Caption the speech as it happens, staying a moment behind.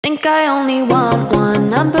Think I only want one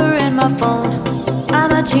number in my phone.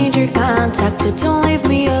 I'ma change your contact to don't leave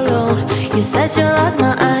me alone. You said you like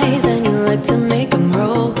my eyes and you like to make them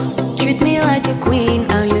roll. Treat me like a queen,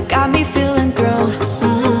 now you got me feeling thrown.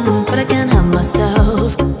 But I can't help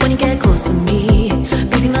myself when you get close to me.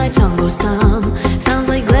 Baby, my tongue goes numb, sounds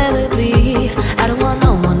like melody. I don't want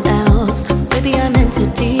no one else, baby, I'm into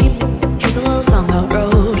deep. Here's a little song I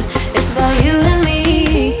wrote, it's about you and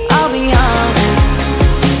me. I'll be honest,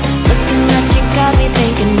 looking at you got me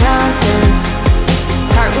thinking nonsense.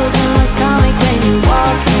 Cartwheels in my stomach when you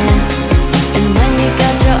walk in, and when you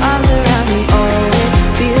got your arms around me, oh, it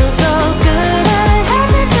feels so good. I had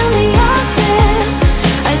to tell me often.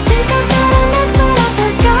 I think I got an ex, but I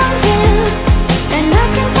forgot him, and I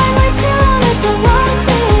can find my chill, I'm so lost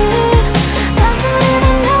in. I don't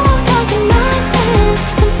even know I'm talking nonsense.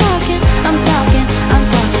 I'm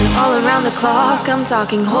talking all around the clock. I'm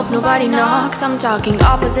talking hope nobody knocks. I'm talking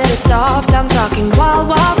opposite of soft. I'm talking wild,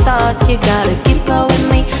 wild thoughts. You gotta keep up with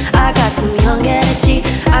me. I got some young energy.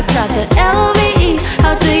 I got the LOVE.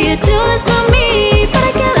 How do you do this to me? But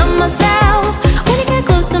I can't help myself when you get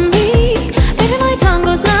close to me. Maybe my tongue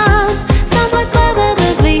goes numb, sounds like blah, blah,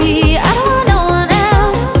 blah, blah. I don't want no one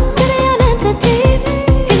else, baby, I'm into deep.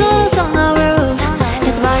 Here's a little song I wrote,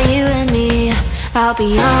 it's about you and me. I'll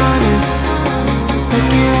be honest,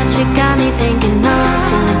 looking at you got me thinking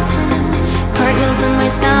nonsense. Cartwheels in my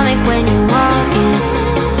stomach when you walk in,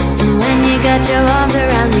 and when you got your arms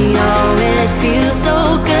around me, oh, it feels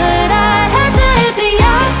so good. I had to hit the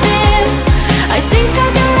octave. I think I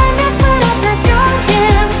got an ex, but I forgot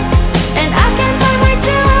him, and I can't find my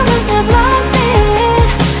chill, I must have lost it.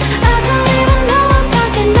 I don't even know I'm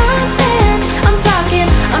talking nonsense. I'm talking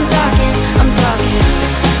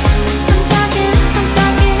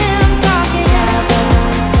yeah,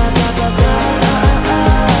 blah, blah, blah, blah.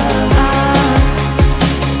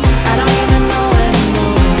 I don't even know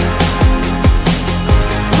anymore.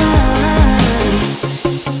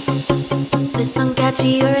 This song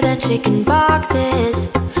catchier than chicken boxes.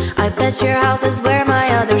 I bet your house is where my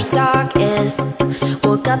other sock is.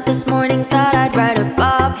 Woke up this morning, thought I'd write a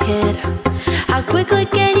bob hit. How quickly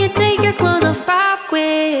can you take your clothes off, pop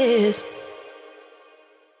quiz?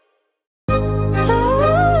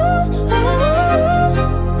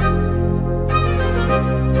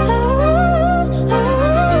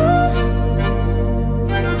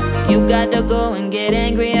 You got to go and get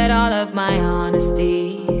angry at all of my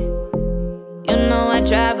honesty. You know I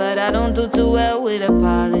try, but I don't do too well with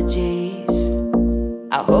apologies.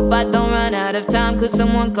 I hope I don't run out of time, could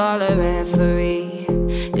someone call a referee?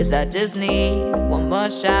 Cause I just need one more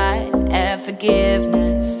shot at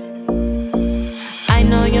forgiveness. I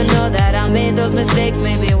know you know that I made those mistakes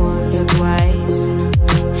maybe once or twice,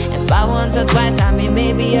 and by once or twice I mean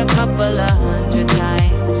maybe a couple of 100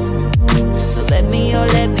 times. So let me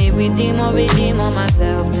redeem on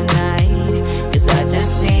myself tonight. Cause I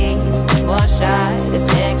just need one more shot at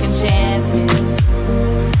second chances.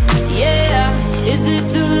 Yeah, is it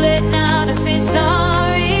too late now to say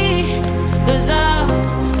sorry? Cause I'm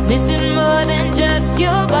missing more than just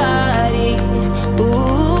your body.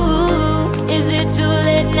 Ooh, is it too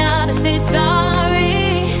late now to say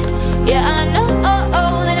sorry? Yeah, I know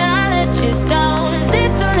that I let you down. Is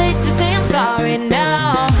it too late to say I'm sorry now?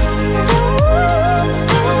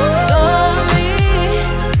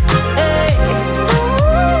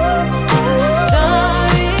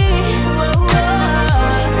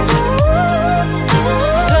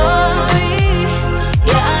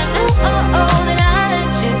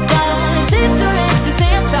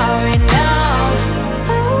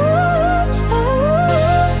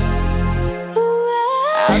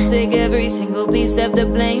 Take every single piece of the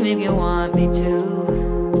blame if you want me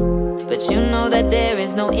to, but you know that there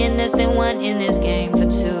is no innocent one in this game for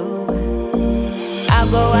two. I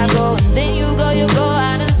go, and then you go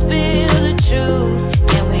out and spill the truth.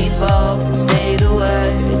 Can we both say the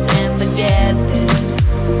words and forget this?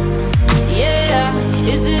 Yeah,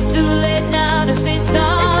 is it too late now to say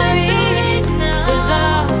sorry? Cause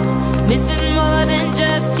I'm missing more than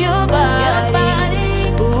just your body.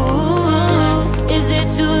 Is it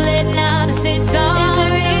too late now to say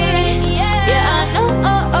sorry? Yeah, I know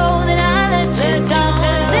that I let you down.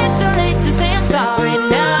 Is it too late to say I'm sorry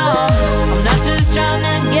now? I'm not just trying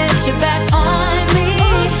to get you back on me.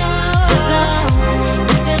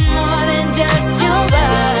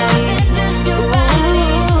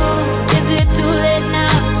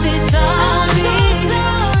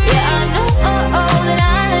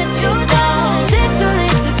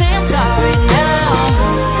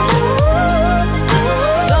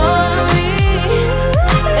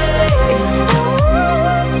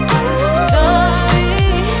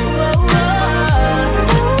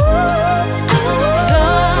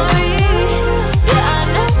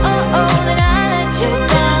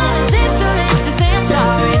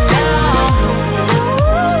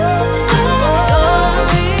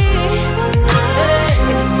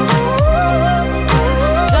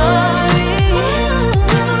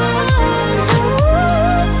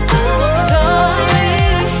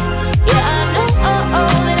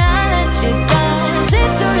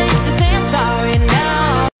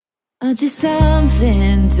 You're just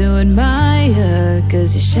something to admire,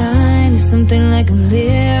 'cause you shine is something like a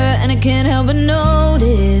mirror, and I can't help but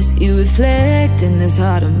notice you reflect in this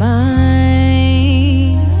heart of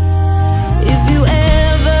mine. If you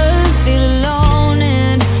ever feel alone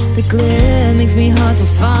and the glare makes me hard to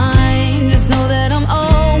find, just know that I'm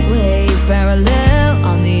always parallel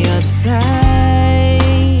on the other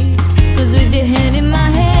side. 'Cause with your hand in my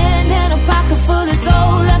hand and a pocket full of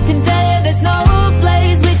soul, I can tell you there's no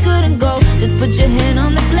place we couldn't go. Just put your hand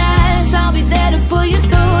on the glass, I'll be there to pull you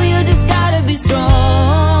through. You just gotta be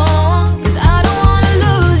strong, 'cause I don't wanna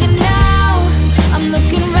lose you now. I'm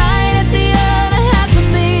looking right at the other half of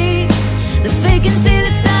me. The vacancy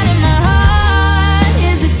that's out in my heart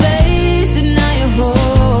is the space that now you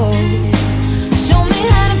hold. Show me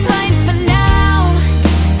how to fight for now,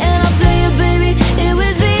 and I'll tell you, baby, it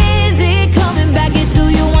was easy coming back into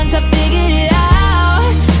you once I figured it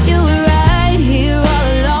out. You were right here all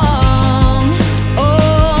along.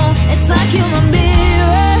 Oh, it's like you're my mirror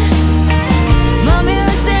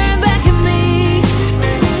staring back at me.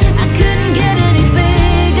 I couldn't get any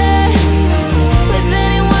bigger with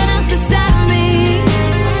anyone else beside me.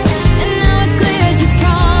 And now it's clear as this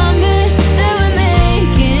promise that we're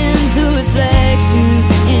making two reflections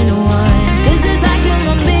into one. 'Cause it's like you're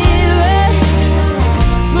my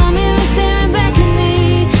mirror staring back at me,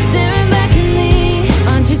 staring back at me.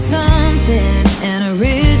 Aren't you something and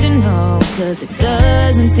original? 'Cause it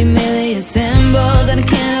doesn't seem merely assembled, and I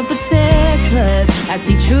can't help but stare, 'cause I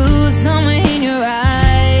see truth somewhere in your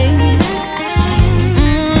eyes.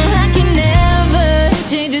 I can never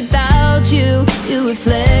change without you. You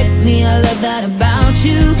reflect me, I love that about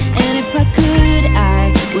you. And if I could, I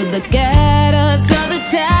would look at us all the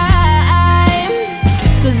time.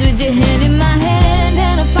 'Cause with your hand in my hand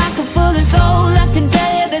and a pocket full of soul, I can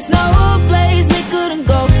tell you there's no place we couldn't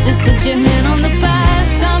go. Just put your hand on the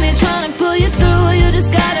past, I'm here trying to pull you through. You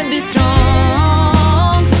just gotta be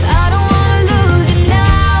strong, 'cause I don't wanna lose you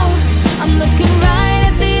now. I'm looking right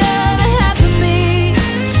at the other half of me.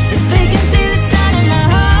 The vacancy that's out in my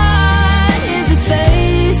heart is the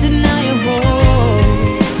space that now you hold.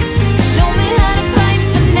 Show me how to fight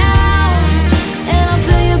for now, and I'll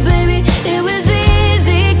tell you, baby, it was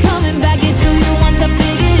easy coming back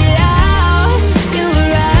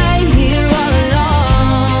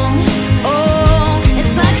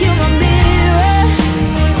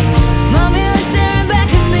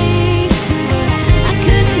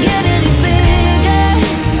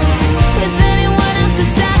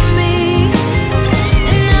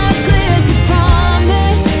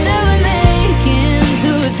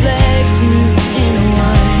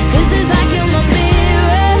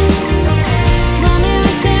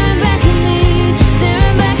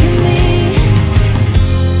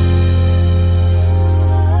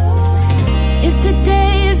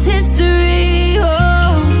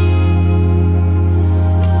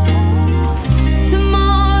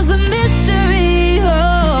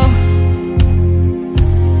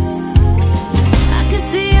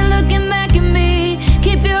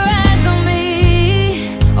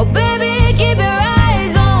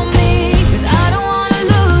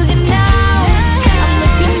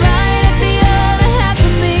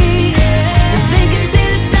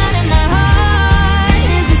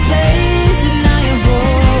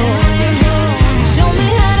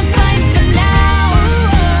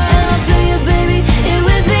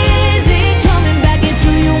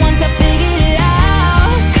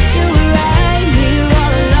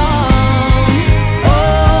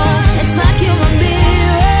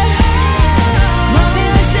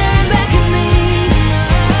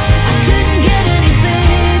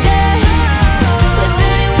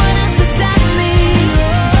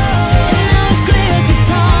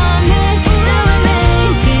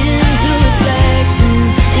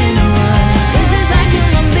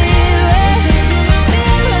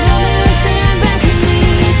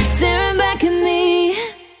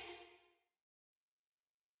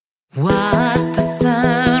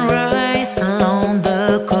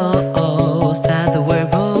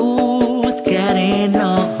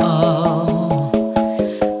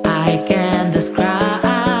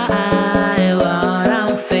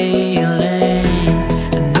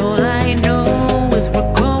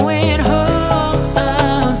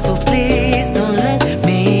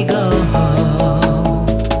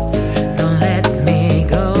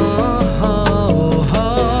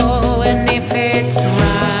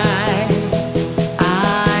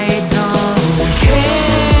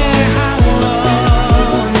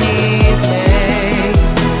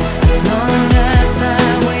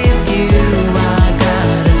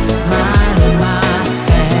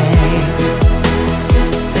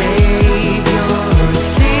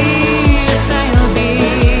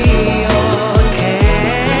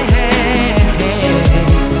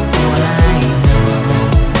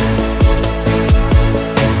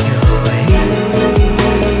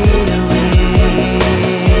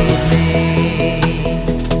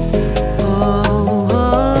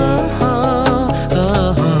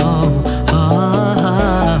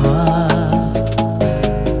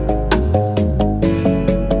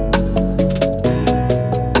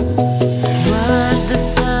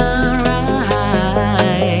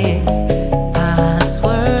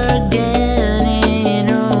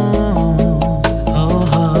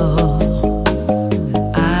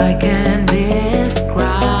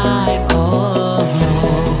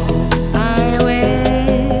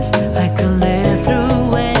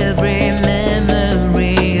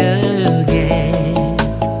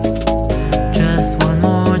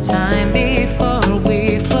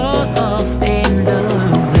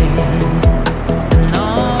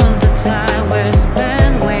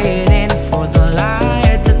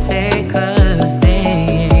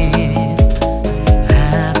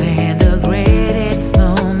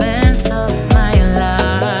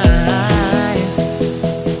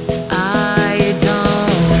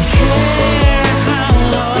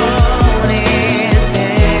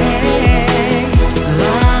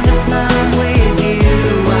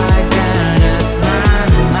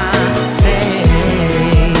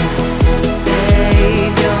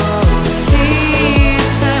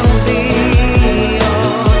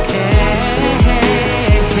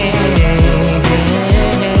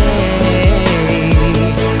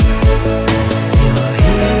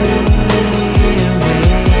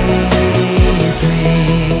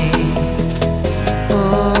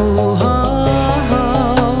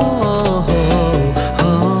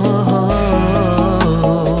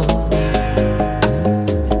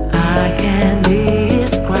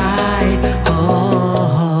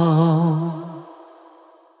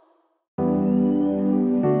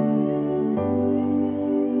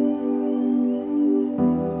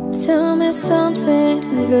me something,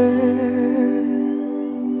 girl.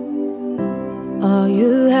 Are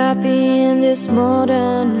you happy in this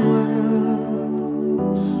modern world?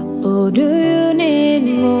 Or do you need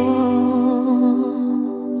more?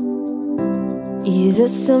 Is there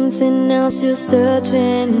something else you're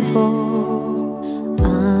searching for?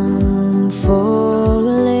 I'm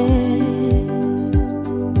falling.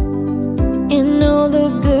 In all the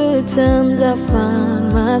good times I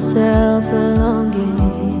find myself longing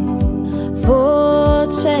for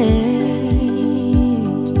change,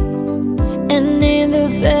 and in the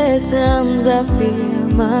bad times I feel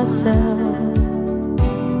myself.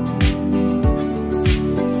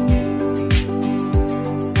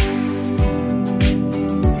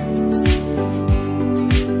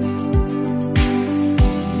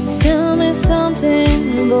 Tell me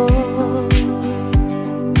something, boy.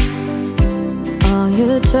 Are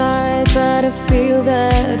you try to feel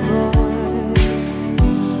that void?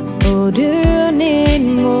 Or do you need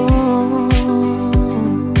more?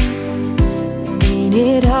 Ain't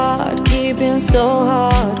it hard keeping so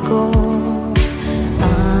hardcore?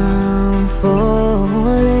 I'm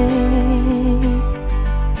falling.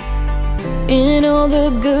 In all the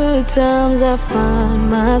good times I find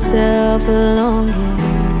myself longing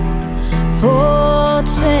for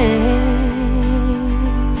change,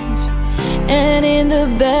 and in the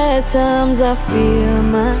bad times I feel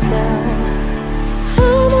myself.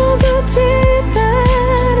 I'm on the deep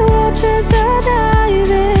end, watch as I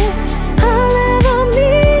dive in. I'll never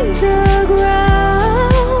meet the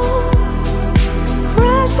ground.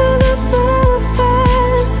 Crash to the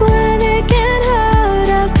surface when it can't hurt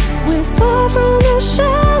us. We fall from the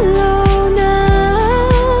shallow now.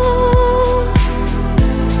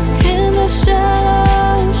 In the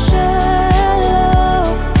shallow, shallow.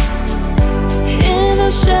 In the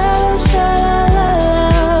shallow, shallow.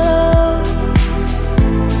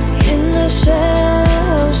 In the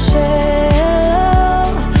shallow, shallow.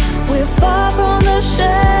 We fall from the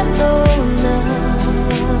shallow now.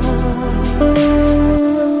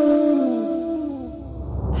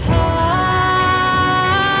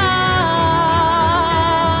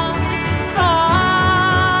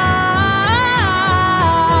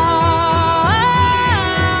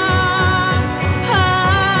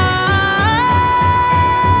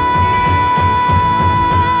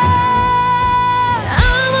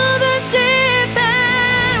 I'm on the deep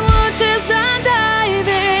end, watch as I dive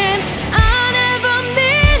in. I'll never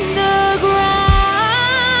meet the ground.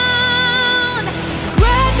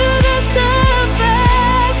 Crash to the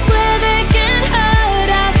surface where they can't hurt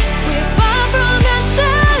us. We fall from the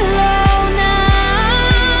shallow now.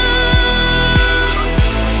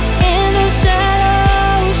 In the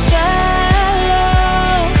shallow, shallow.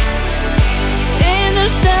 In the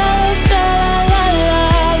shallow, shallow.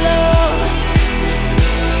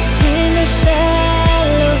 In the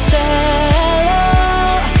shallow, shallow.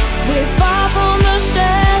 We fall from the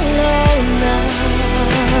shallow now.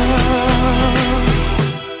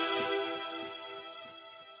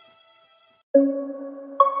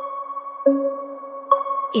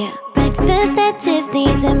 Yeah, breakfast at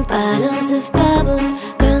Tiffany's and bottles of bubbles.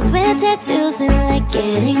 Girls with tattoos who like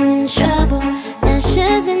getting in trouble.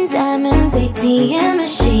 Lashes and diamonds, ATM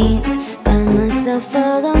machines. Buy myself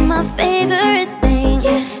all of my favorite things.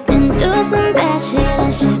 Been through some bad shit, I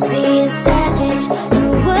should be a savage. Who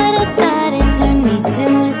would've thought it turned me to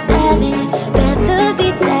a savage? Rather be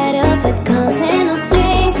tied up with calls and no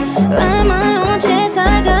strings. Ride my own chest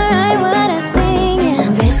like I write what I sing. Yeah. My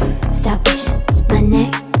wrist, stop watching. My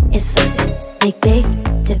neck is fuzzy. Make big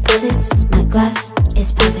deposits. My gloss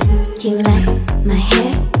is popping. You like my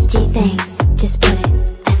hair? Gee, thanks. Just put it.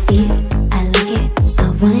 I see it. I like it. I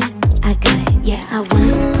want it. I got it. Yeah, I want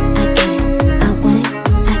it. I got it. I want it.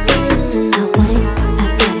 I got it. I want it. I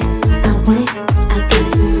got it. I want it. I got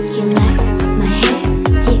it. You like my hair?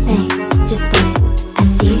 Gee, thanks. Just put it. I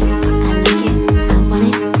see it. I like it. I want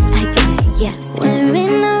it. I got it. Yeah.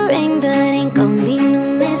 Wearing a ring, but ain't gon' be no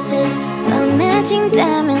misses. I'm matching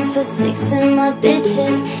diamonds for 6 of my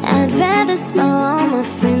bitches. I'd rather spoil all my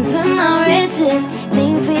friends with my riches.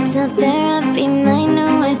 Think retail therapy, my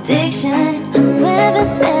new addiction. Whoever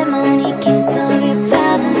said money can't solve your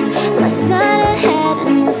problems must not have had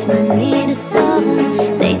enough money to solve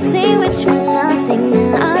them. They say which one I'll say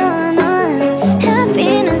now. I want on.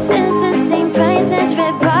 Happiness is the same price as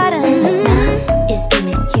red bottoms. My smile is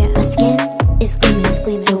beaming, yeah. My skin is gleaming, it's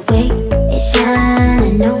gleaming. The way it shine,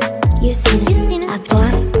 I know you've seen it. I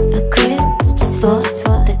bought a crib just for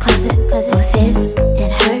the closet, both his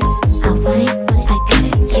and hers. I want it, I got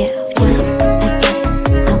it, yeah. Both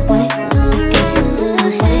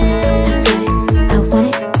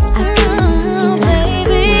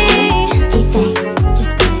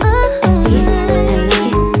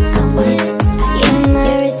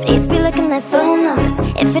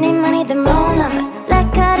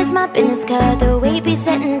up in this car, the weight be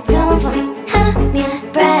setting the tone for me. Huh, me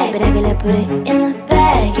a brag, but I be like put it in the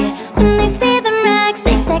bag, yeah. When they see the racks,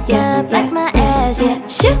 they stack up like my ass, yeah.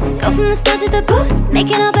 Shoot, go from the store to the booth, make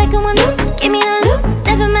it all back in one loop. Give me the loot,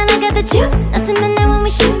 never mind, I got the juice. Nothing but now when we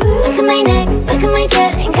shoot. Look at my neck, look at my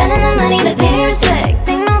jet. Ain't got enough money to pay me respect.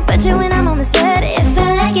 Think no budget when I'm on the set. If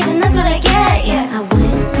I like it, then that's what I get, yeah. I want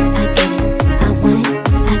it, I get it, I want it,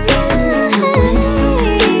 I get it, I want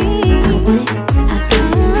it, I want it, I get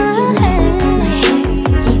it. You like my hair,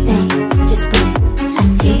 G-things, just put it. I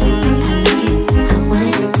see it, I like it, I want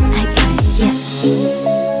it, I get it, yeah.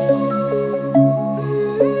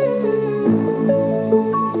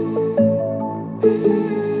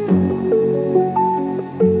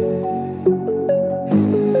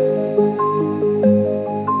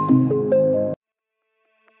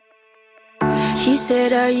 He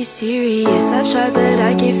said, are you serious? I've tried but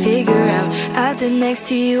I can't figure out. I've been next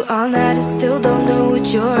to you all night and still don't know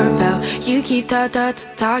what you're about. You keep talking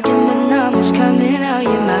but not much coming out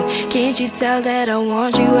your mouth. Can't you tell that I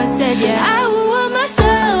want you? I said yeah, I would want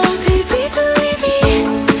myself. Baby, please believe me,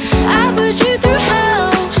 I put you through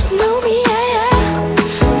hell. Just know me, yeah, yeah.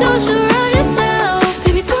 So sure of yourself,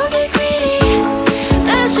 baby, don't get greedy.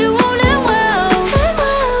 That shit won't end well, end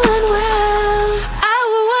well, end well. I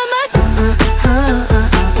would want myself.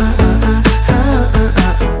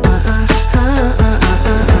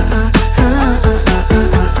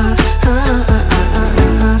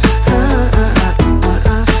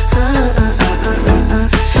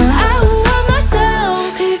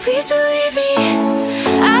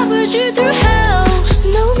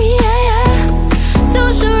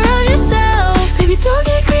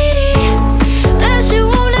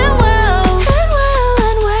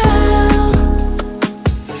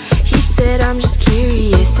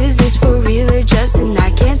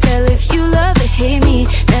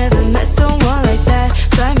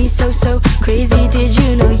 Crazy, did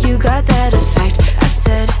you know you got that effect? I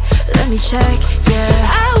said, let me check, yeah.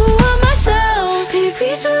 I would want myself, baby,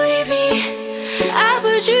 please believe me. I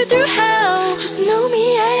put you through hell, just know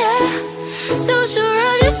me, yeah, yeah. So sure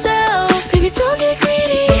of yourself, baby, don't get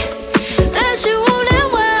greedy. That shit won't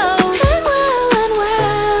end well, end well, end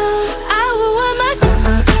well. I would want myself.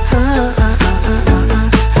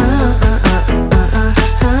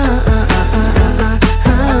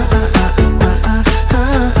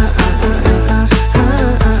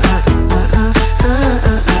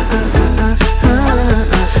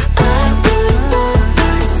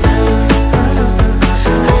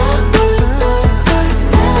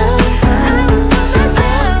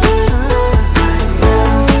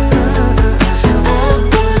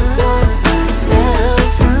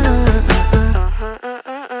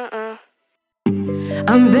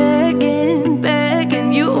 I'm begging,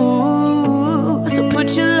 begging you, so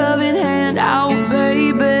put your loving hand out,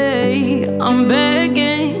 baby. I'm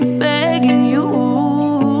begging, begging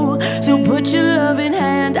you, so put your loving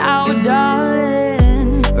hand out,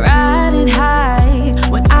 darling. Riding high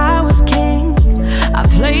when I was king, I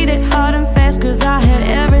played it hard and fast cause I had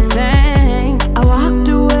everything. I walked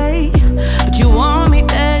away, but you want me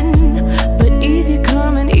then. But easy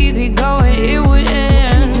coming, easy going, it would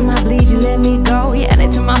end. So anytime I bleed, you let me go. Yeah,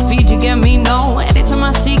 anytime I feed, you get me no. Anytime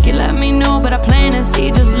I seek, you let me know. But I plan and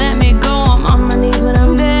see, just let me go. I'm on my knees when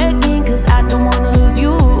I'm begging, cause I don't wanna lose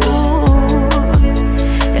you.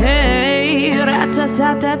 Hey,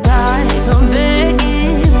 ra-ta-ta-ta-ta, I'm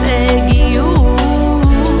begging, begging you.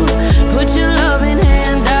 Put your loving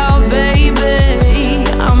hand out, baby.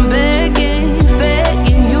 I'm begging,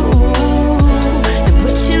 begging you. And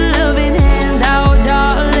put your loving hand out,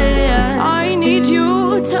 darling. I need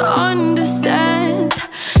you to understand.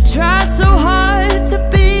 Tried so hard to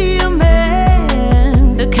be a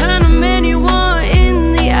man, the kind of man you want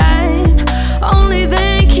in the end. Only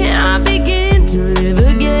then can I begin to live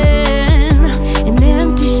again. An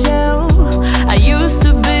empty shell I used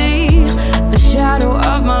to be, the shadow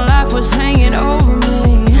of my life was hanging over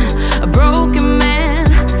me. A broken man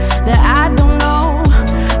that I don't know,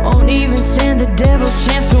 won't even stand the devil's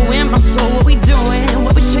chance to win my soul. What we doing?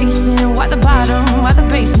 What we chasing? Why the bottom? Why the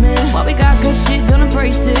basement? Why we got good shit, don't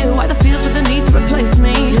embrace it? Why the feel for the need to replace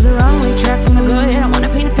me? You're the wrong way, track from the good. I wanna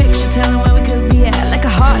paint a picture, telling where we could be at. Like a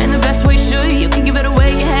heart in the best way, sure. You can give it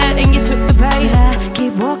away, you had, and you took the bait. Yeah,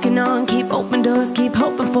 keep walking on, keep open doors, keep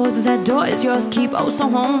hoping for that door is yours. Keep oh so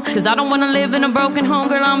home, cause I don't wanna live in a broken home,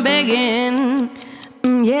 girl, I'm begging.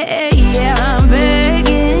 Yeah, yeah, I'm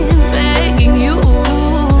begging, begging you.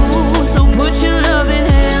 So put your loving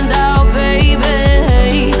hand out,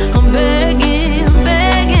 baby. I'm begging,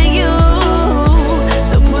 begging you.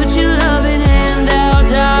 So put your loving hand out,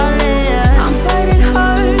 darling. I'm fighting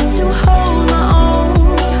hard to hold my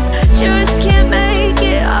own,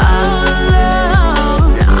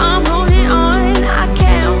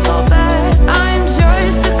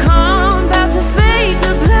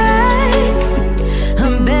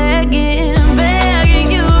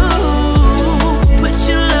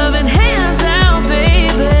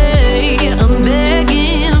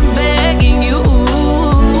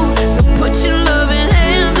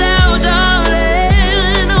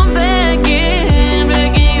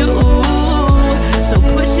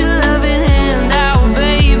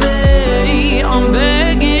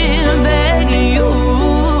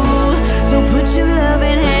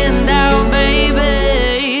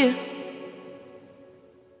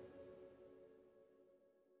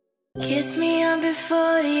 Kiss me up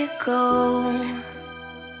before you go.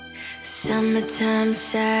 Summertime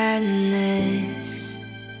sadness.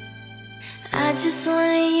 I just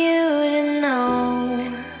wanted you to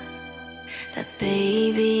know that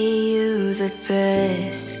baby, you the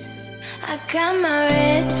best. I got my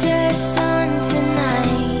red dress on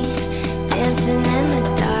tonight, dancing in the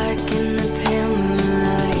dark in the pale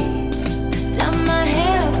moonlight. Done my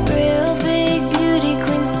hair up real big, beauty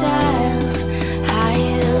queen style, high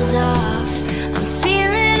heels off, I'm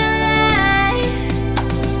feeling alive.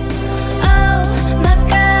 Oh my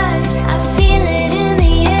God, I feel it in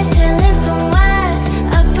the air till it from wires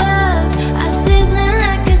above. I sizzling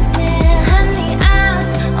like a snare, honey, I'm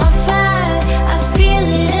on fire. I feel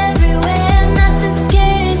it everywhere, nothing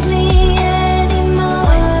scares me anymore.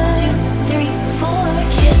 1, 2, 3, 4,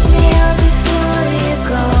 kiss me up before you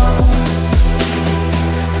go.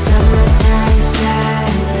 Summertime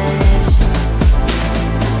sadness.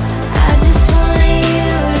 I just want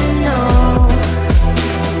you to know,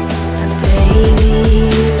 baby,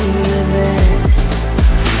 you the best.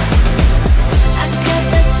 I got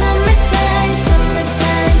the summertime,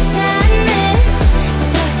 summertime sadness.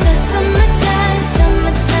 Summertime,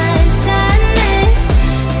 summertime sadness.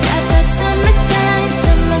 Got the summertime,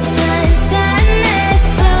 summertime sadness.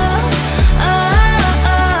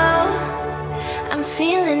 Oh, I'm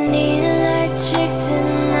feeling electric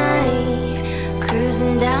tonight.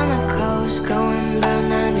 Cruising down the coast, going about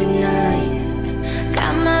 99.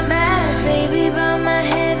 Got my bad baby by my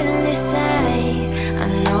heavenly side. I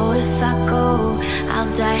know if I go, I'll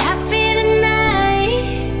die happy tonight.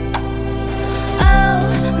 Oh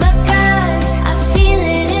my God, I feel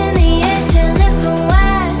it in the air till it from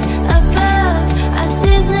wires above. I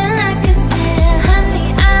sizzling like a snare, honey,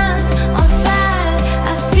 I'm on fire.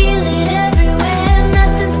 I feel it everywhere,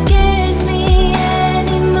 nothing scares me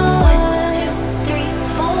anymore. 1, 2, 3,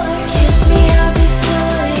 4, kiss me up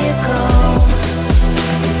before you go.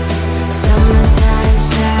 Summertime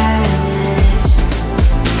sadness.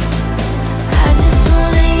 I just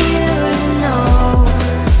wanted you to know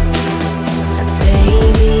that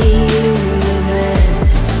baby, you the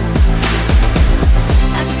best.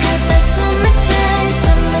 I got that summertime,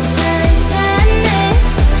 summertime sadness.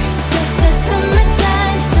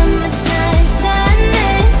 Summertime, summertime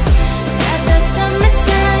sadness. Got that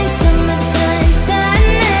summertime, summertime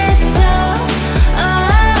sadness. Oh,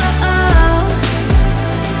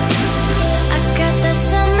 I got that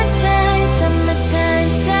summertime, summertime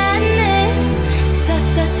sadness.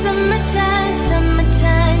 Summertime,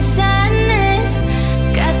 summertime sadness.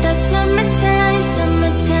 Got that summertime,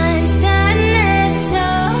 summertime sadness.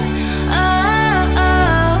 Oh,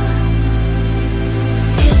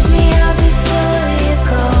 kiss me up before you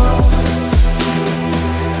go.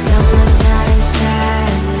 Summertime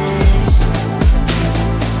sadness.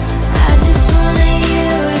 I just wanted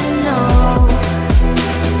you to know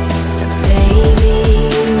that baby,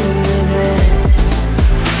 you the best.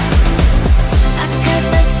 I got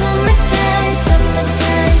that summertime,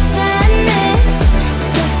 summertime sadness.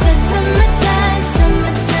 Summertime,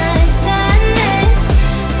 summertime sadness.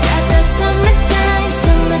 Got that summertime,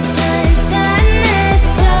 summertime sadness.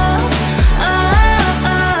 Oh.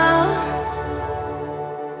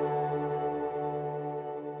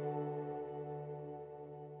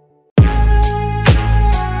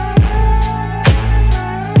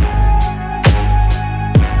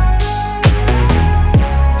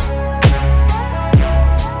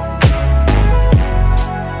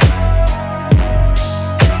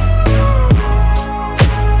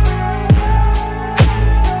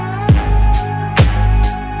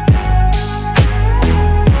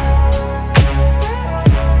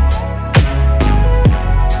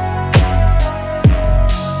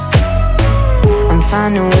 I'm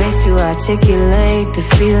finding ways to articulate the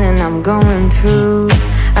feeling I'm going through.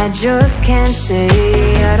 I just can't say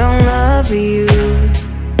I don't love you,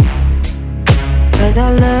 'cause I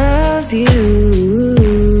love you.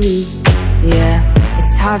 Yeah,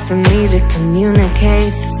 it's hard for me to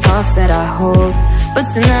communicate the thoughts that I hold, but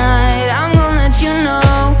tonight I'm gonna let you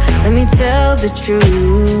know. Let me tell the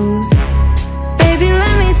truth, baby,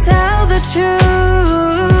 let me tell the truth.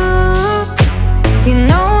 You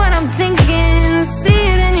know what I'm thinking, see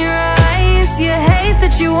it in your eyes. You hate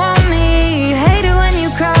that you want me, hate it when you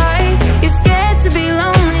cry. You're scared to be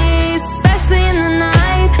lonely, especially in the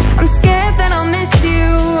night. I'm scared that I'll miss you,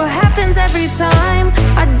 happens every time.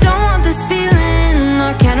 I don't want this feeling,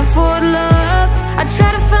 I can't afford love. I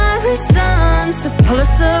try to find reasons to pull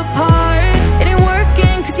us apart. It ain't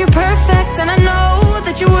working 'cause you're perfect, and I know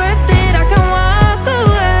that you're worth it. I can walk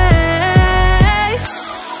away,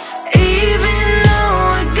 even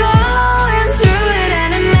though it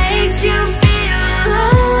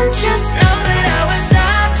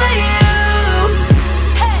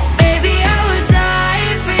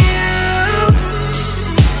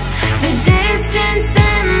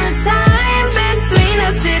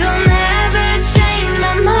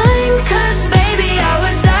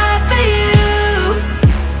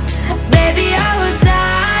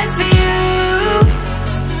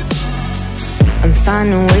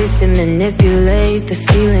finding ways to manipulate the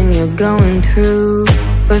feeling you're going through.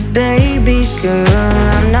 But baby girl,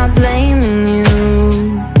 I'm not blaming you.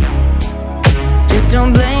 Just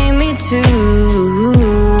don't blame me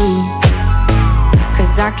too.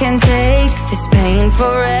 Cause I can't take this pain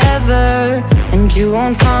forever, and you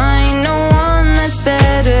won't find no one that's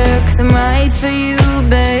better. Cause I'm right for you,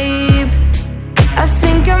 babe. I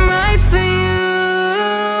think I'm right for you.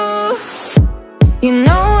 You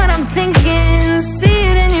know what I'm thinking, see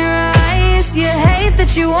it in your eyes. You hate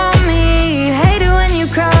that you want me, hate it when you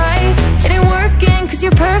cry. It ain't working cause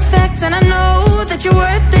you're perfect, and I know that you're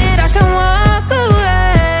worth it. I can walk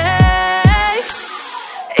away.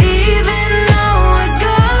 Even though we're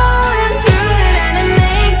going through it and it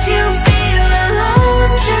makes you feel alone,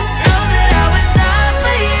 just know that I would die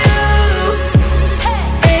for you.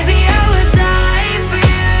 Baby, I would die for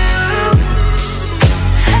you.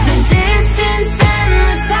 The distance and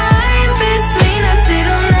the time between us,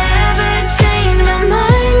 it'll never change my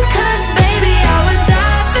mind. Cause baby, I would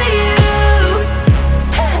die for you.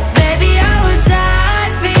 Baby, I would die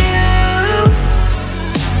for you.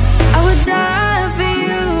 I would die for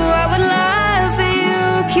you, I would lie for you,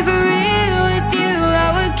 keep it real with you, I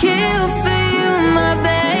would kill for you, my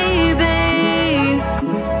baby.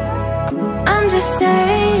 I'm just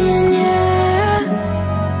saying, yeah.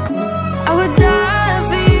 I would die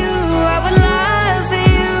for you, I would lie for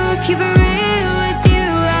you, keep it real with you,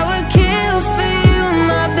 I would kill for you,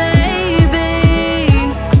 my baby.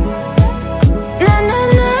 Na na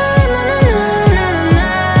na na na na na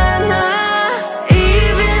na na.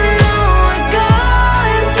 Even though we're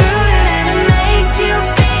going through it and it makes you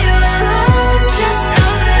feel alone, just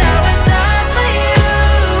know that I would die for you.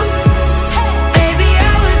 Baby,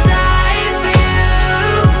 I would die for you.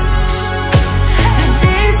 The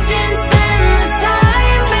distance and the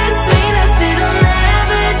time between us, it'll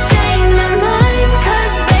never change my mind.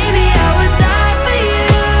 Cause baby, I would die for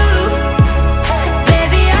you.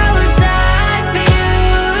 Baby, I would die for you.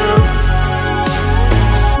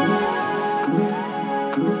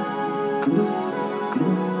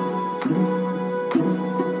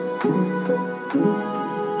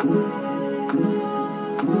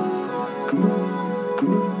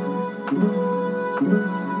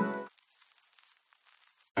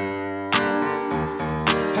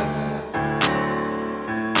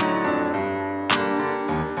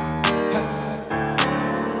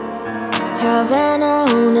 Havana,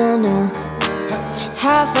 ooh na na.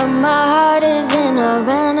 Half of my heart is in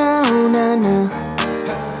Havana, ooh na na.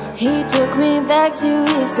 He took me back to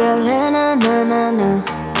East Atlanta, na na na.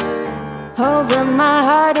 Oh, but my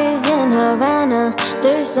heart is in Havana.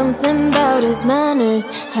 There's something about his manners,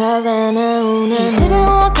 Havana, ooh na na. He didn't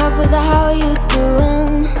walk up with a how you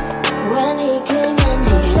doing when he came in.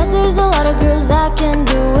 He said there's a lot of girls I can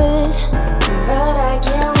do it, but I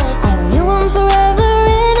can't with you. I knew him forever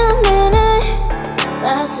in a minute.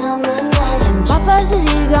 Last summer night, and Papa says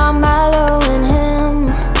he got Milo in him.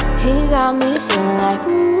 He got me feeling like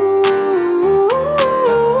ooh.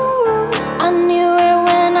 I knew it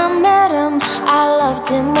when I met him. I loved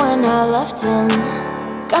him when I left him.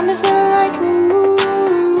 Got me feeling like ooh.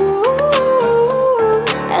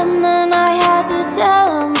 And then I had to tell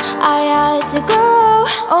him I had to go.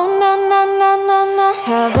 Oh na na na na na.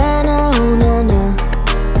 Havana, ooh na na.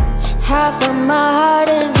 Half of my heart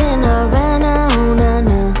is in Havana, ooh na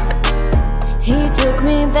na. He took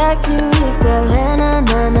me back to East Atlanta,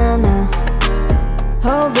 na na na.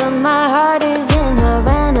 Oh, but my heart is in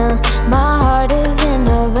Havana. My heart is in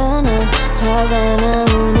Havana, Havana,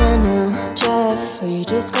 ooh na na. Jeffrey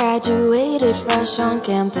just graduated fresh on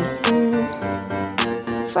campus,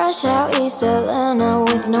 fresh out East Atlanta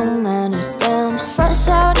with no manners, damn. Fresh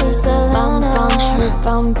out East Atlanta, bump on her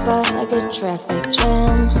bumper like a traffic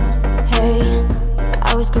jam. Hey,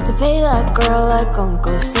 I was quick to pay that girl like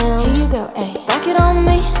Uncle Sam. Here you go, ayy, back it on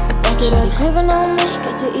me, back it up. Craving on me,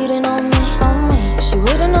 got to eating on me, on me. She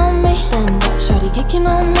waiting on me, then that shorty kicking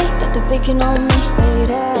on me, got the bacon on me.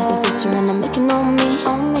 Waiter, this is sister and the making on me,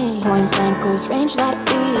 on me. Point blank, close range, that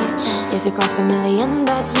beat. If it costs $1 million,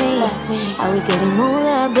 that's me. I was getting more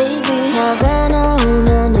that baby. Havana, ooh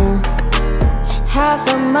na na. Half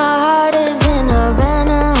of my heart is in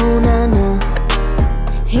Havana, ooh na na.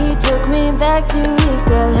 He took me back to East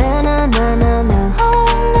Atlanta, na na na.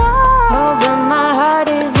 Oh, but my heart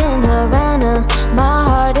is in Havana. My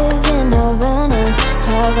heart is in Havana,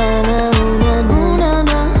 Havana, ooh na na. Ooh na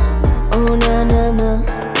na, ooh na na na.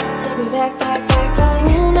 Take me back, back, back, back.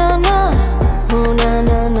 Ooh na na, ooh na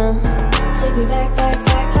na na. Take me back, back,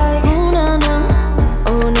 back, back. Ooh na na,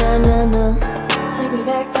 ooh na na na. Take me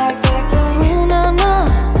back, back, back, back. Ooh na na,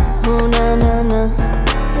 ooh na na na.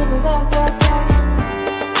 Take me back, back, back.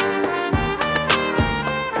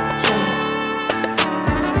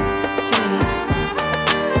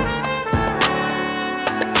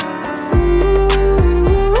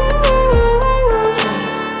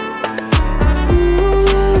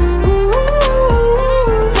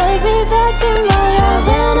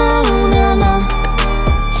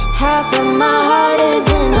 my heart is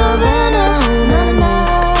in Havana, oh na na.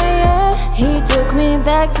 He took me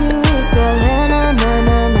back to East Atlanta, na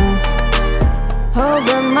na na. Oh,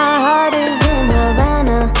 but my heart is in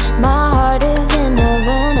Havana, my heart is in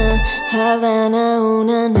Havana, Havana, oh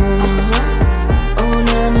na na, oh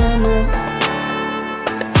na na na,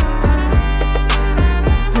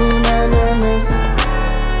 oh na na na,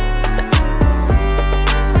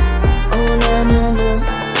 oh na na na,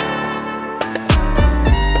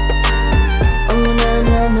 oh na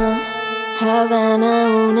na na, Havana,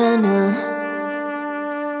 oh na na.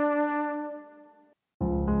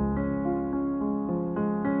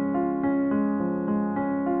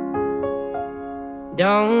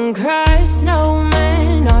 Don't cry,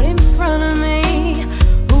 snowman, not in front of me.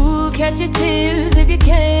 Who'll catch your tears if you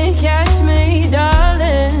can't catch me,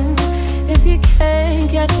 darling? If you can't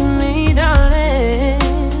catch me, darling.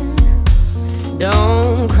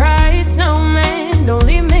 Don't cry, snowman, don't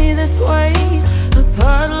leave me this way. A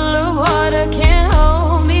puddle of water can't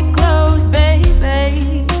hold me close,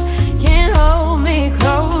 baby. Can't hold me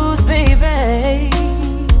close, baby.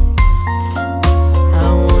 I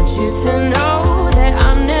want you to know that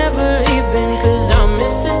I'm never leaving, 'cause I'll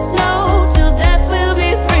miss the snow till death will be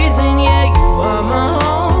freezing. Yeah, you are my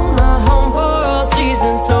home for all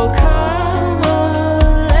seasons. So come on,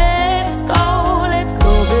 let's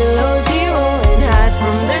go below zero and hide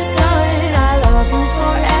from the sun. I love you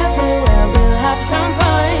forever, and we'll have some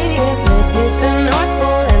fun. Yes, let's hit the North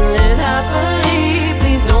Pole and live happily.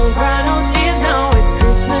 Please don't cry no tears now, it's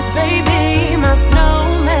Christmas, baby. My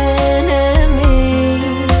snowman and me.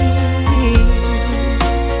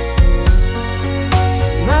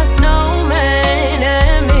 My snowman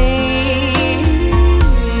and me,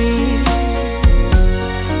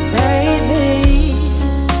 baby.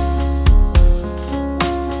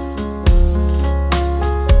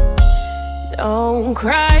 Don't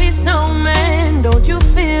cry, snowman, don't you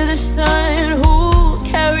fear the sun? Who'll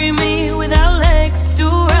carry me without legs to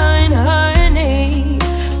run, honey?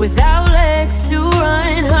 Without legs to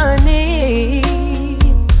run, honey.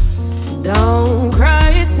 Don't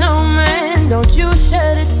cry, snowman, don't you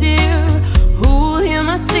shed a tear. Who'll hear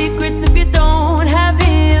my secrets if you don't have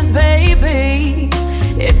ears, baby?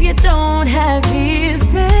 If you don't have ears,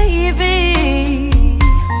 baby.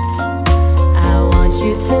 I want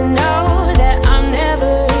you to know that I'm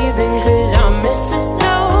never leaving, 'cause I'll miss the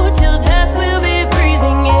snow till death will be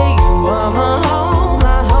freezing. Yeah, you are my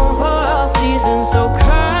home for all seasons. So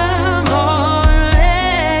come on,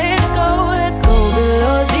 let's go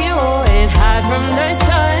below zero and hide from the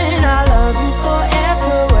sun. I love you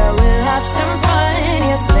forever, where we'll have some fun.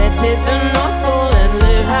 Yes, let's hit the North Pole and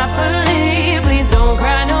live happily. Please don't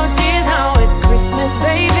cry no tears now, it's Christmas,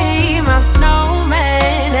 baby. My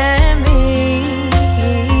snowman and me.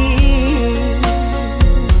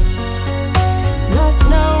 My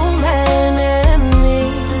snowman and me,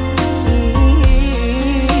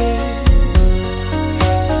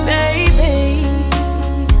 baby.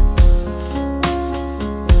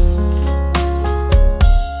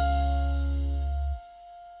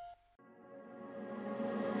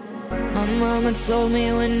 My mama told me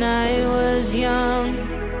when I was young,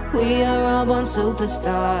 we are all born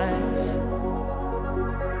superstars.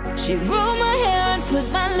 She rolled my hair and put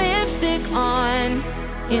my lipstick on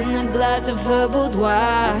in the glass of her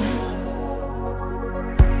boudoir.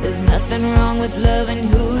 There's nothing wrong with loving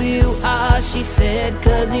who you are, she said,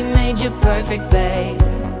 'cause he made you perfect, babe.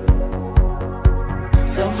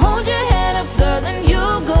 So hold your head up, girl, and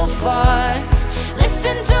you'll go far.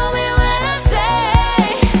 Listen to me when I say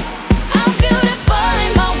I'm beautiful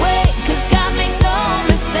in my way, 'cause God makes no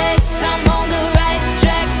mistakes. I'm on the right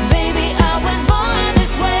track, baby, I was born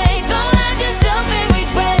this way. Don't hide yourself in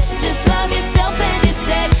regret, just love yourself and you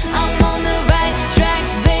said I'm on the right track,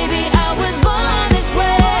 baby, I was born this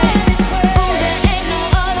way. Oh, there ain't no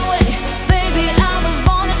other way, baby, I was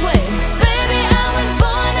born this way. Baby, I was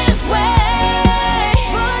born this way.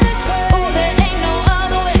 Oh, there ain't no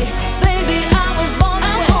other way, baby, I was born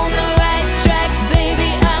this way. I'm on the right track, baby,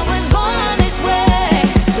 I was born this way.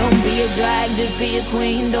 Don't be a drag, just be a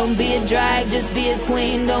queen. Don't be a drag, just be a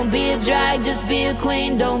queen. Don't be a drag, just be a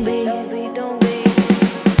queen. Don't be.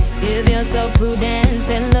 Give yourself prudence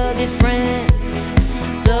and love your friends.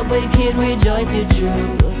 Subway kid, rejoice your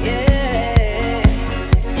truth. Yeah.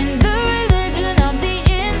 In the religion of the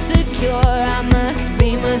insecure, I must be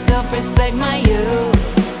myself, respect my youth.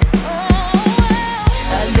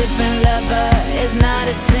 A different lover is not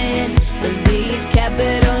a sin. Believe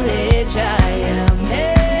capital H I am.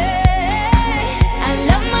 I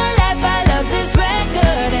love my life, I love this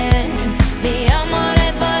record, and the amor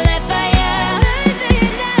forever, yeah.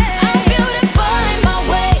 I'm beautiful in my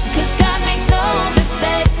way, 'cause God makes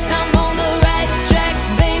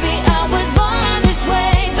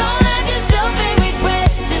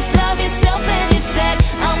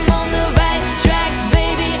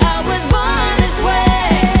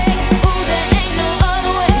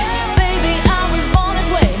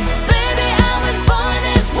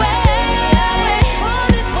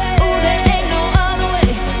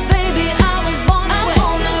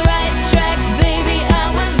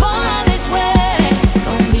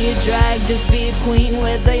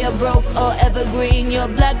whether you're broke or evergreen. You're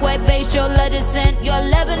black, white, beige, your descent. You're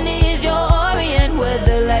Lebanese, you're Orient.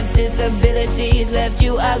 Whether life's disabilities left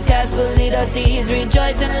you outcast with little tease,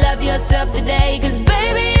 rejoice and love yourself today, cause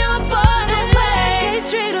baby you're born this way.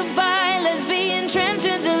 Straight or bi, lesbian,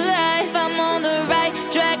 transgender life, I'm on the right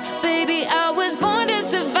track, baby I was born to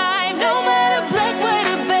survive. No matter black, white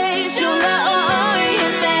or beige, you're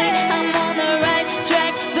Orient made, I'm on the right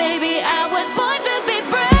track, baby I was born to be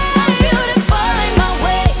brave. I'm beautiful in my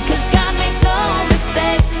way, cause God makes no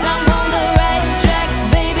mistakes. I'm on the right track,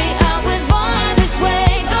 baby I was born this way.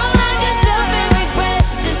 Don't hide yourself and regret,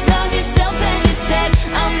 just love yourself and you said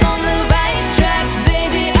I'm on the right track,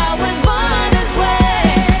 baby I was born this way.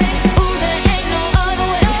 Ooh, there ain't no other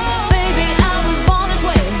way, baby I was born this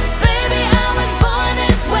way, baby I was born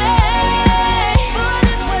this way.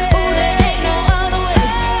 Ooh, there ain't no other way,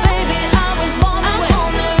 baby I was born this way. I'm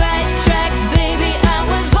on the right track, baby I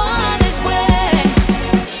was born this way.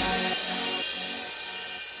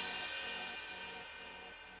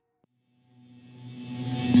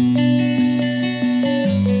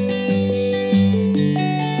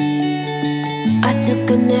 I took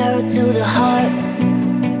an arrow to the heart.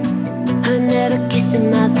 I never kissed a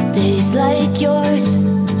mouth that tastes like yours.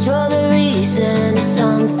 Strawberries and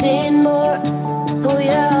something more. Oh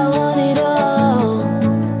yeah, I want it all.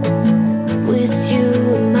 With you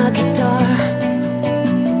and my guitar,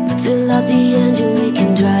 fill out the engine, we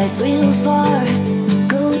can drive real far.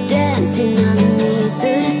 Go dancing underneath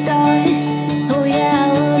the stars. Oh yeah, I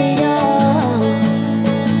want it all.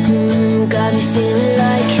 Got me feeling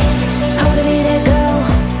like I wanna be that girl,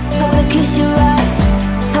 I wanna kiss your eyes,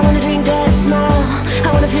 I wanna drink that smile, I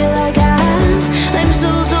wanna feel like like my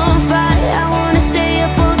soul's on fire. I wanna stay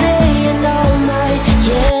up all day and all night.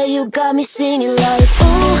 Yeah, you got me singing like,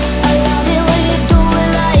 ooh, I love it when you do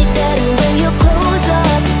it like that. And when you close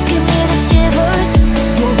up, give me the shivers.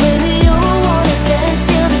 Oh baby, you wanna dance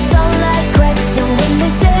till the sunlight cracks. And when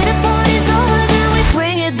they say the party's over, then we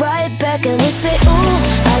bring it right back and we say, ooh,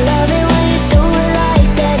 I love it when you do it like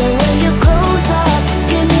that. And when you close up,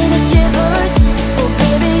 give me the shivers. Oh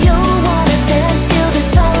baby, you wanna dance till the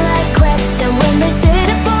sunlight cracks. And when they say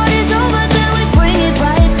the party's over, then we bring it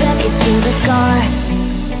right back into the car.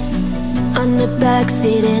 On the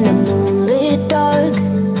backseat in the moonlit dark,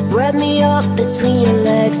 wrap me up between your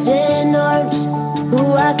legs and arms.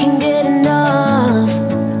 Ooh, I can get enough.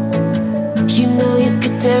 You know you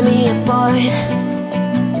could tear me apart,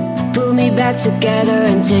 put me back together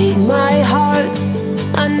and take my heart.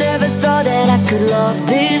 I never thought that I could love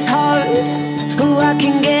this hard. Ooh, I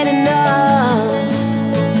can get enough.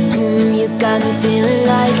 You got me feeling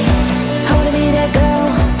like I wanna be that girl,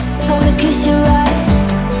 I wanna kiss your eyes,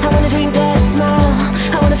 I wanna drink that smile,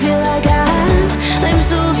 I wanna feel like like my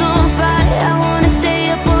soul's on fire. I wanna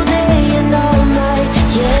stay up all day and all night.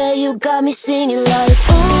 Yeah, you got me singing like,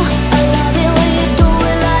 ooh, I love it when you do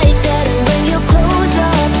it like that. And when you close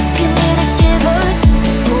up, give me the shivers.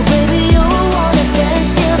 Oh baby, you wanna dance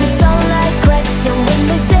till the sunlight cracks. And when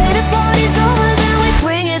they say the party's over, then we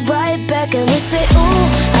bring it right back and we say, ooh,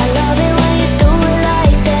 I love it when you do it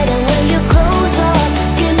like that. And when you close up,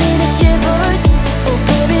 give me the shivers. Oh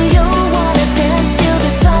baby, you wanna dance till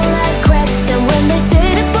the sunlight cracks. And when they say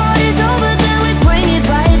the party's over, then we bring it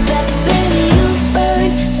right back. Baby, you burn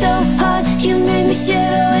so hot, you make me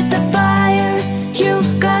shiver with the fire. You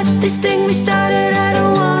got this thing we started, I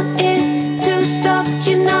don't want it to stop.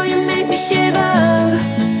 You know you make me shiver.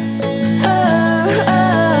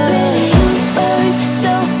 Baby, you burn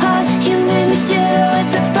so hot, you make me shiver with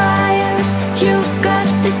the fire. You got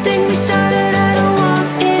this thing we started, I don't want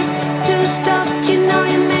it to stop. You know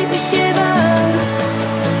you make me shiver.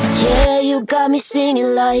 Yeah, you got me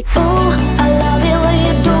singing like, ooh, I love it when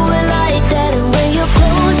you do it like that. And when you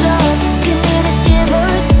close up, give me the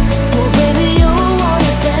shivers. Oh baby, you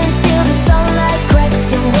wanna dance till the sunlight cracks.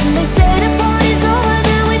 And when they say the party's over,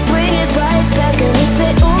 then we bring it right back and we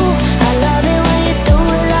say, ooh, I love it when you do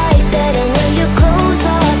it like that. And when you close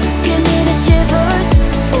up, give me the shivers.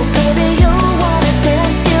 Oh baby, you wanna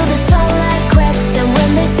dance till the sunlight cracks. And when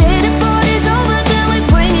they say the party's over, then we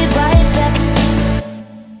bring it right back.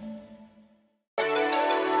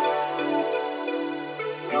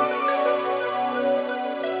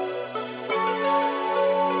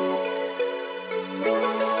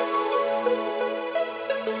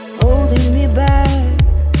 Holding me back,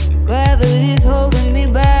 gravity's holding me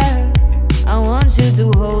back. I want you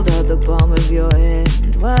to hold out the palm of your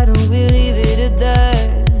hand. Why don't we leave it at that?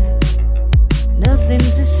 Nothing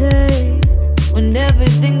to say when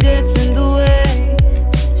everything gets in the way.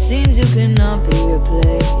 Seems you cannot be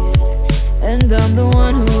replaced, and I'm the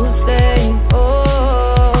one who will stay.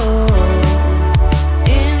 Oh,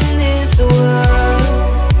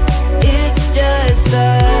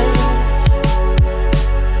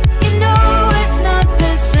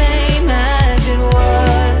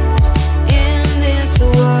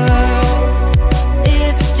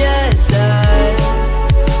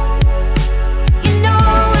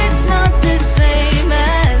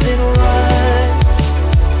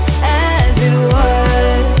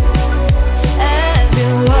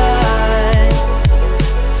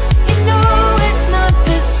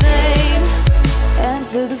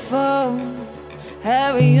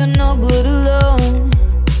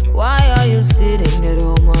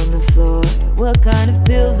 of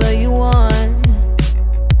pills are you on?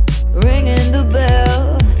 Ringing the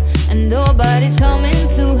bell, and nobody's coming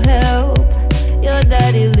to help. Your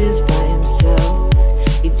daddy lives by himself.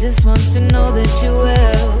 He just wants to know that you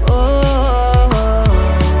will. Oh,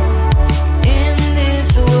 in this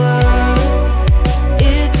world,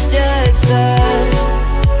 it's just us.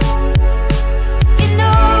 You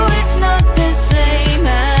know it's not the same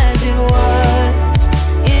as it was.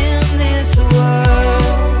 In this world,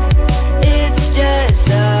 it's just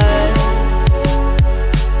us.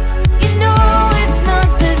 You know it's not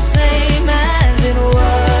the same as it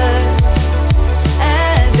was.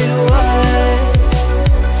 As it was.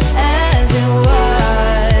 As it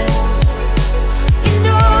was. You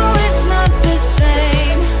know it's not the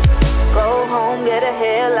same. Go home, get a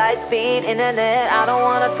hair, light speed, internet. I don't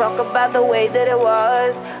wanna talk about the way that it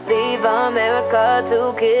was. Leave America,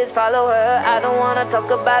 2 kids, follow her. I don't wanna talk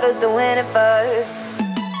about who's doing it first.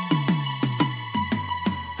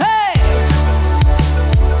 Hey!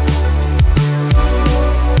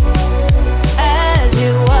 As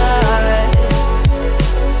it was.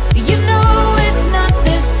 You know it's not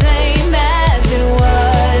the same as it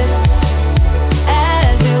was.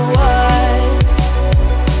 As it was.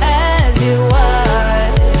 As it was.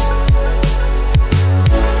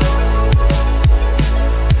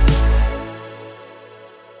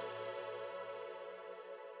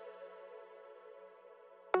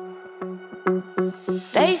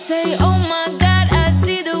 They say, oh my God, I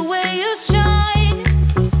see the way you shine.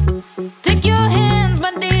 Take your hands,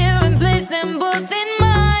 my dear, and place them both in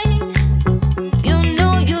mine. You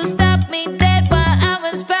know you stopped me dead while I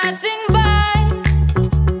was passing by.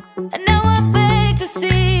 And now I beg to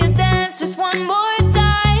see you dance just one more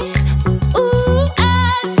time. Ooh, I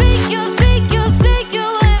seek you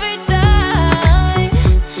every time.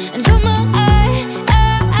 And oh my, I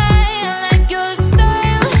like your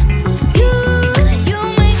style. You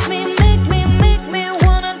make me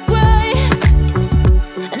wanna cry.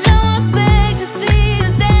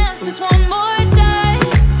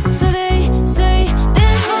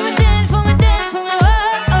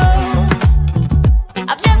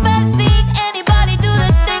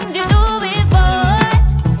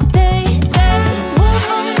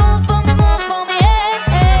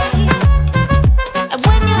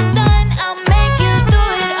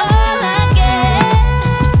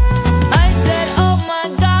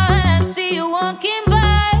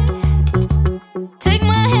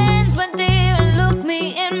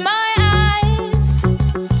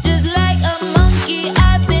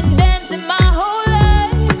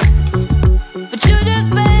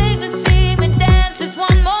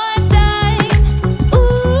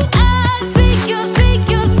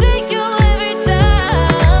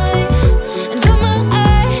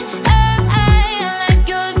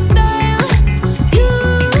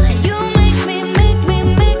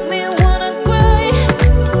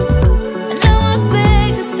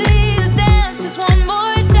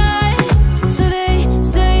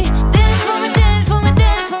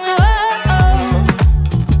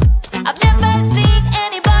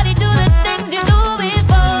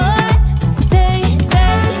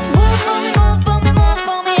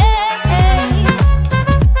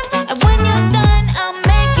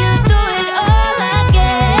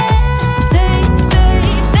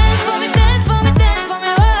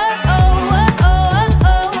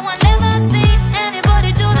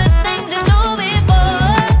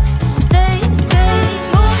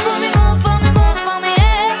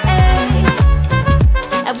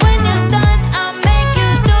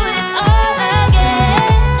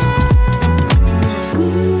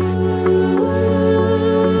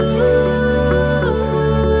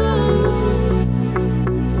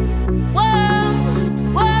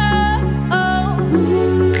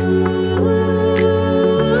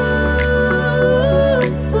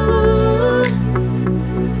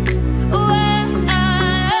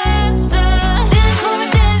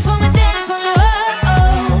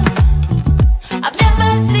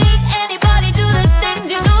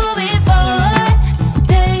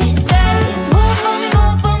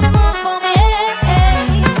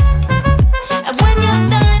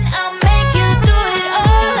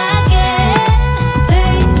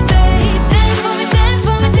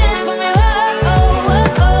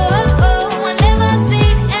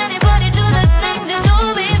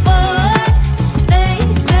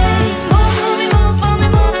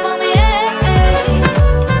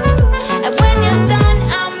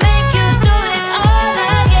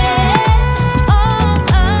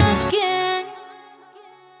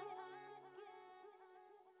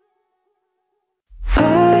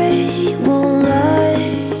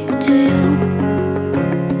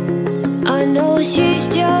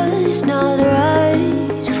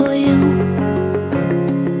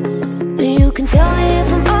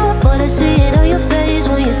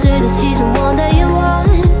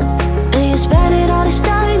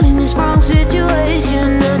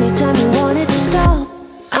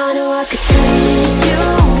 treat you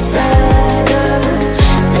better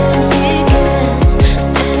than she can.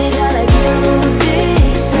 Any guy like you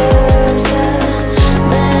deserves a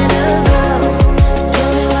better girl.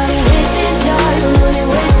 Tell me why you wasting time, when you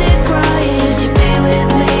wasted crying. You should be with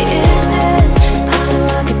me instead. I know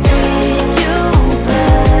I could treat you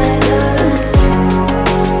better.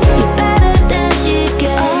 You're better than she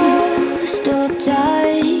can. I'll stop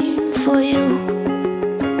time for you.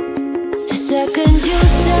 The second you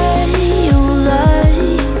say you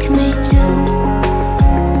like me too,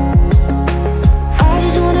 I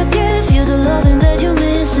just wanna give you the loving that you're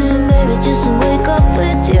missing, baby, just to wake up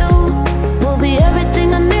with you. Will be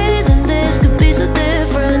everything I need, and this could be so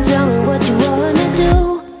different. Tell me what you wanna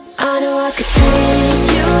do. I know I could treat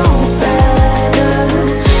you better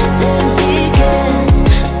than she can.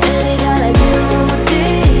 Any guy like you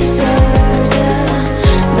deserves a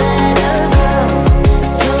better girl.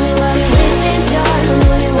 Tell me why you wasting time, I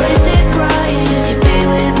know you wasted crying. You should be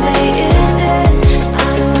with me instead. I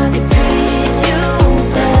know I could treat you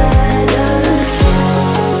better.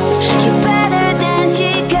 You're better than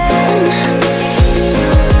she can.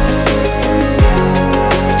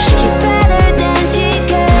 You're better than she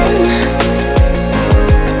can.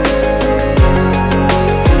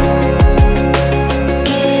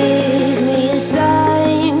 Give me a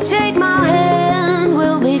sign, take my hand,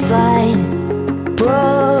 we'll be fine.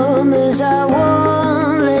 Promise I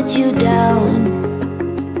won't let you down.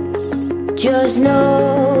 Just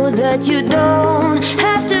know that you don't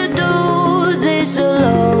have to do this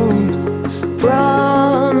alone.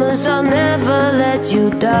 Promise I'll never let you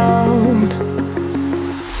down.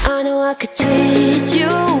 I know I could treat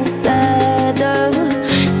you better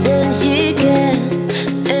than she can.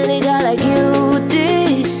 Any guy like you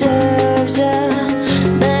deserves a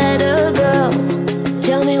better girl.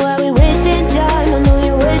 Tell me why we wasting time, I know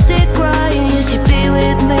you wasted crying. You should be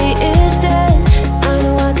with me instead. I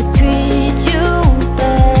know I could treat you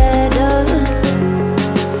better.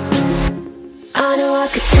 I know I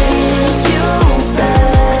could treat you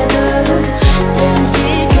better than she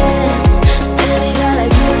can.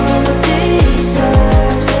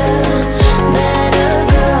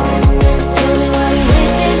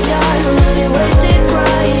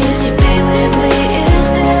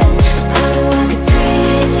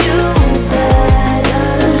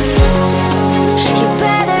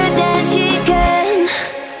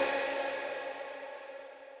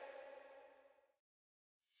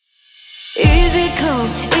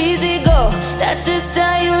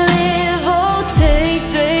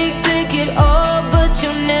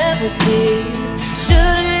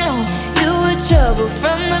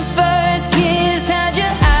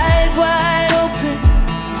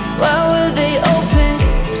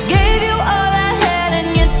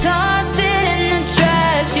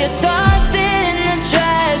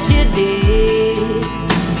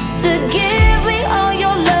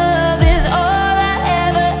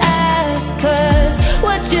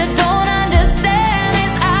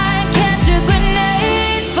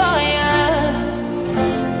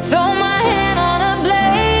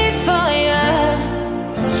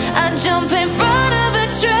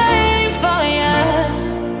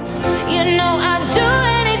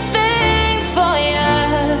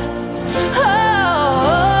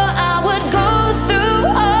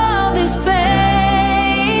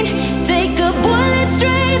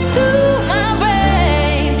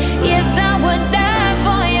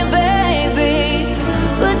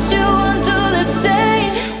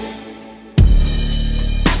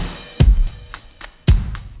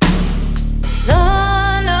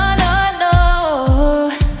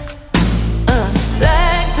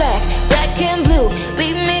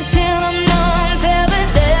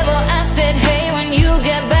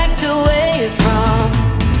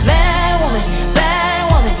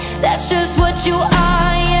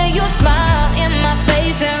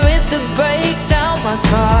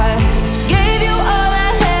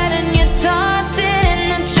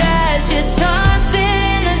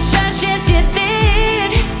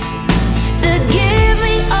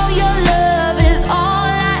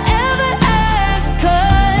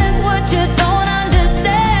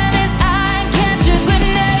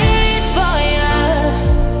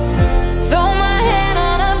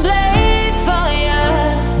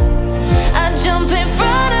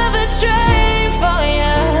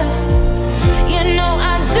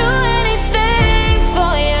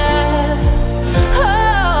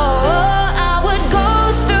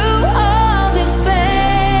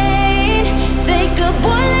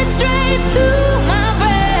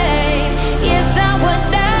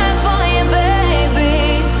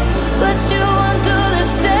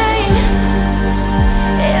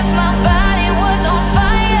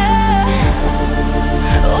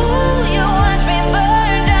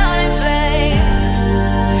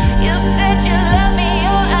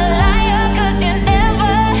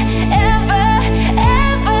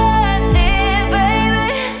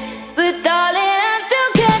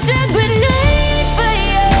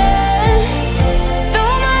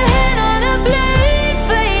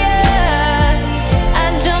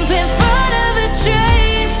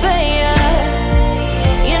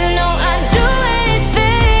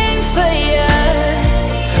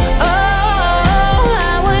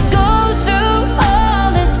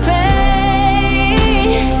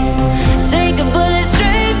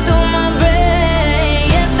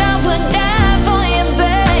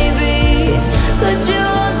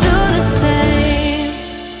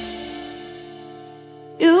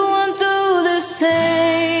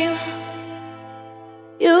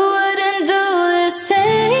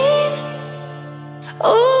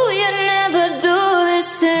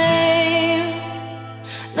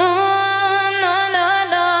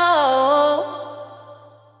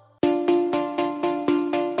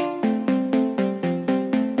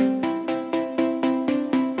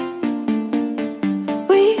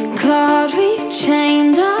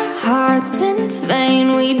 hearts in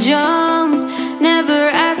vain. We jumped, never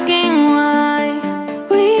asking why.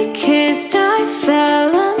 We kissed, I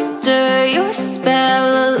fell under your spell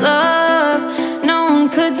of love no one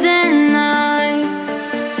could deny.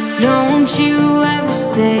 Don't you ever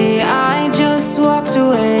say I just walked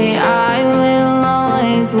away. I will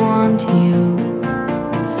always want you.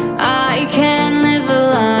 I can't live a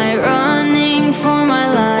lie, running for my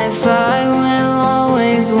life. I will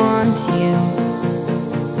always want you.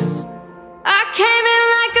 I came in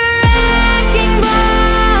like a wrecking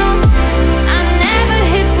ball. I never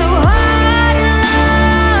hit so hard in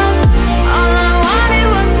love. All I wanted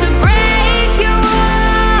was to break your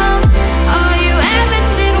walls. All you ever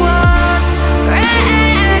did was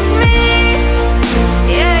wreck me.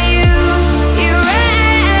 Yeah, you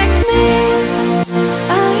wrecked me.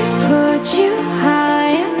 I put you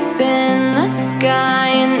high up in the sky,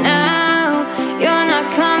 and now you're not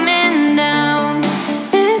coming down.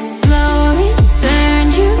 It slowly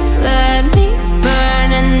turned, you let me burn,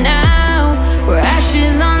 and now we're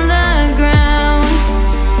ashes on the ground.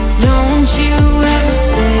 Don't you ever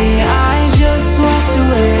say I just walked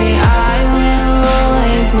away. I will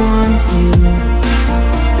always want you.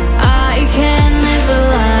 I can't live a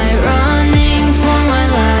lie, running for my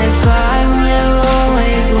life. I will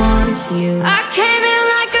always want you. I came in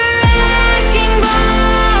like a wrecking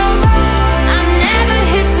ball. I never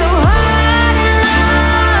hit so hard in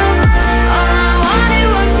love. All I wanted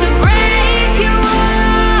was to break your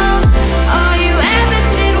walls. All you ever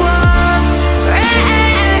did was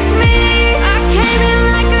wreck me. I came in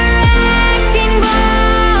like a wrecking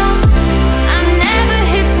ball. I never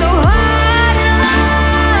hit so hard in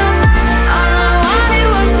love. All I wanted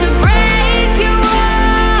was to break your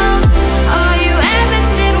walls. All you ever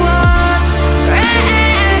did was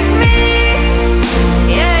wreck me.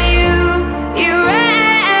 Yeah, you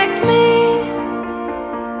wrecked me.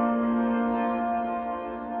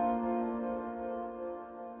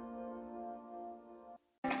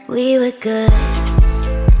 We were good,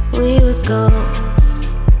 we were gold.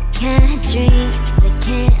 Can't dream that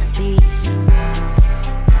can't be so.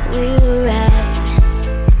 We were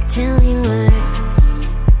right till we weren't.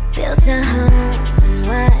 Built a home and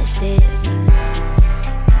watched it burn.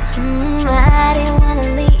 I didn't wanna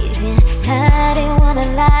leave you, I didn't wanna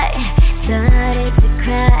lie. Started to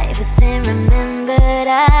cry, but then remembered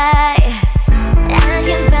I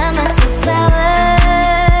can buy myself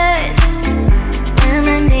flowers and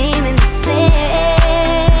my name in the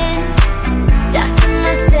sand. Talk to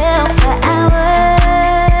myself for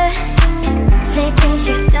hours, say things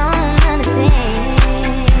you don't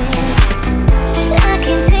understand. I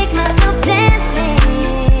can take myself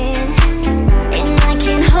dancing, and I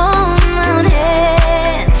can hold my own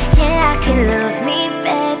head. Yeah, I can love me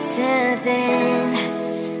better than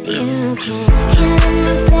you can. Can love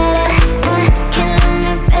me better, I can love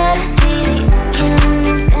me better, baby. Can love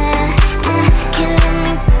me better, I can love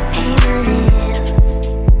me. Paint my nails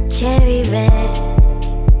cherry red,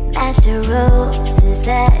 match the roses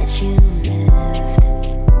that you left.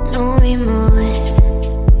 No remorse,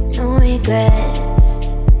 no regrets.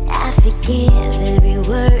 I forgive every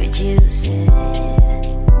word you said.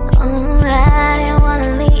 Oh, I didn't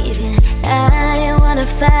wanna leave you, I didn't wanna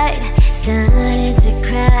fight. Started to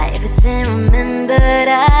cry, but then remembered I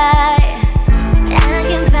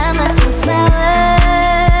can buy myself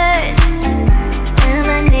flowers and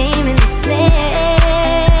my name in the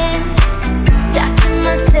sand. Talk to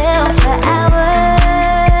myself for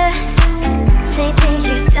hours, say things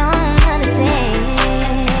you don't understand.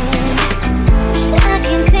 I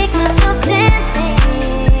can take myself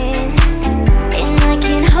dancing, and I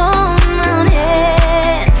can hold my own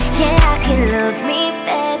head. Yeah, I can love me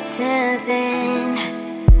better than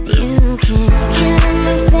you can. Can love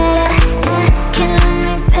me better, I can love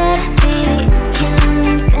me better, baby. Can love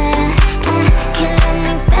me better, I can love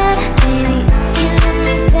me better, baby. Can love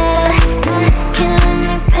me better, I can love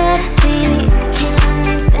me better, baby. Can love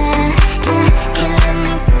me better, I can love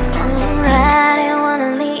me. Oh, I didn't wanna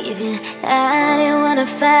leave you, I didn't wanna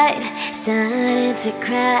fight. Started to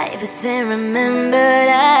cry, but then remembered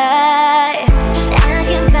I